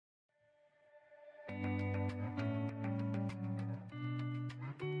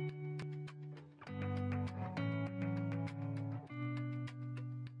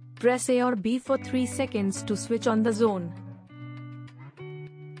Press A or B for 3 seconds to switch on the zone.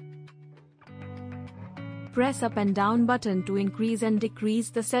 Press up and down button to increase and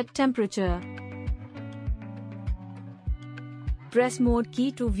decrease the set temperature. Press mode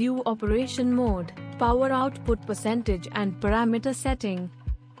key to view operation mode, power output percentage and parameter setting.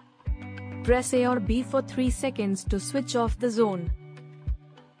 Press A or B for 3 seconds to switch off the zone.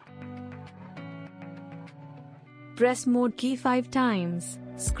 Press mode key 5 times,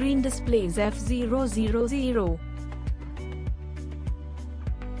 screen displays F000.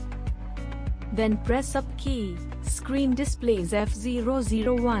 Then press up key, screen displays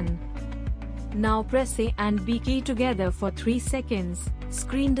F001. Now press A and B key together for 3 seconds,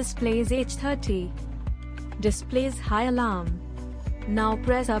 screen displays H30. Displays high alarm. Now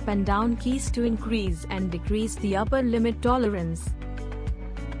press up and down keys to increase and decrease the upper limit tolerance.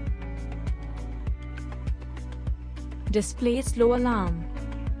 Displays low alarm.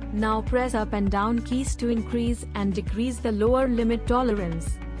 Now press up and down keys to increase and decrease the lower limit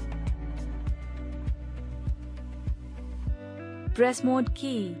tolerance. Press mode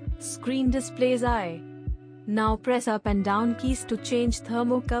key, screen displays I. Now press up and down keys to change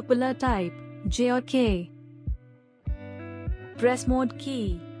thermocoupler type, J or K. Press mode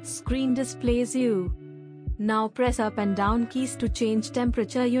key, screen displays U. Now press up and down keys to change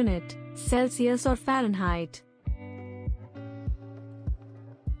temperature unit, Celsius or Fahrenheit.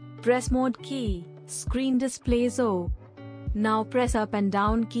 Press mode key, screen displays O. Now press up and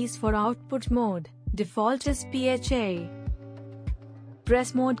down keys for output mode, default is PHA.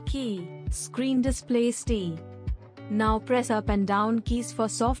 Press mode key, screen displays T. Now press up and down keys for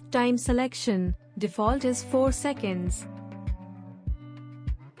soft time selection, default is 4 seconds.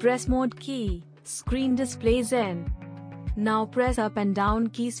 Press mode key, screen displays N. Now press up and down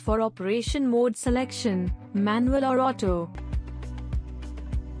keys for operation mode selection, manual or auto.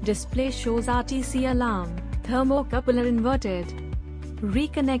 Display shows RTC alarm, thermocoupler inverted.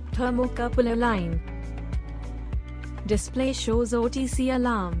 Reconnect thermocoupler line. Display shows OTC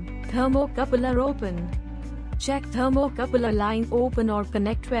alarm, thermocoupler open. Check thermocoupler line open or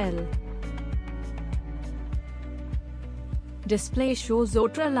connect well. Display shows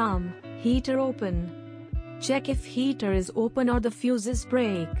OTR alarm, heater open. Check if heater is open or the fuses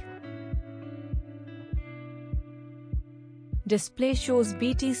break. Display shows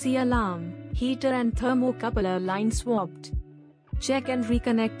BTC alarm, heater and thermocoupler line swapped. Check and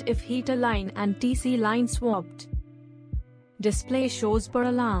reconnect if heater line and TC line swapped. Display shows per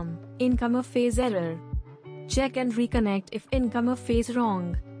alarm, incomer phase error. Check and reconnect if incomer phase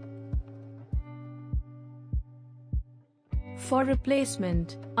wrong. For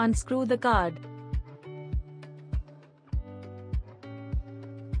replacement, unscrew the card.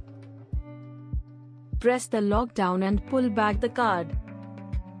 Press the lock down and pull back the card.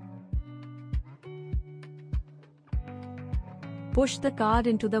 Push the card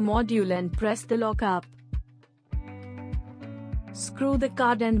into the module and press the lock up. Screw the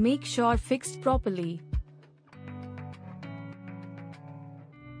card and make sure fixed properly.